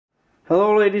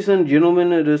Hello ladies and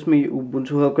gentlemen, it is me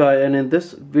Ubuntu Help Guy, and in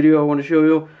this video I want to show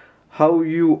you how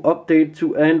you update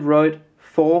to Android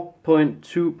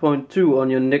 4.2.2 on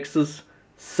your Nexus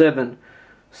 7.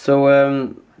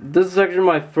 So this is actually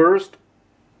my first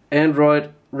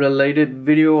Android related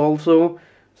video also,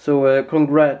 so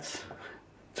congrats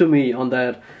to me on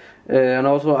that. And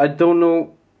also I don't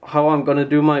know how I'm gonna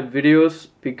do my videos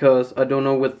because I don't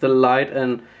know with the light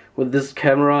and with this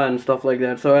camera and stuff like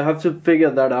that, so I have to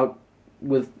figure that out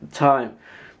with time.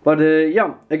 But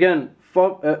yeah, again,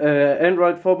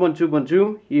 Android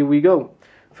 4.2.2, here we go.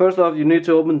 First off, you need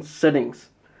to open settings,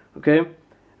 okay,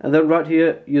 and then right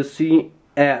here you see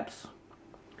apps,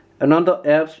 and under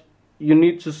apps you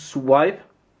need to swipe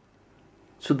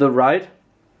to the right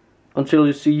until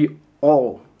you see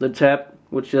all, the tab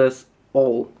which says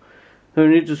all. Then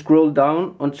you need to scroll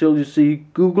down until you see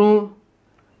Google,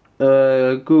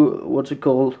 what's it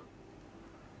called,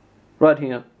 right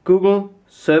here, Google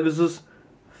Services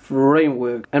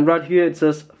Framework, and right here it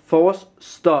says force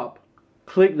stop.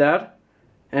 Click that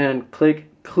and click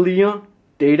clear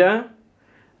data,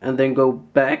 and then go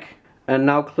back, and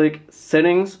now click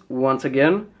settings once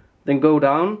again, then go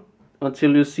down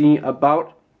until you see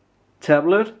about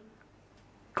tablet.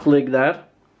 Click that,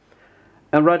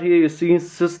 and right here you see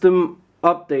system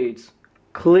updates.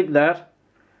 Click that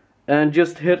and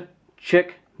just hit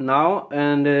check now,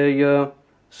 and your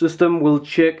system will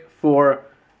check for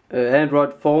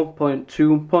Android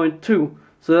 4.2.2.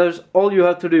 So that's all you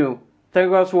have to do. Thank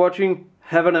you guys for watching,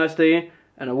 have a nice day,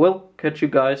 and I will catch you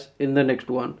guys in the next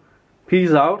one.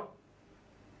 Peace out,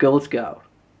 Girl Scout.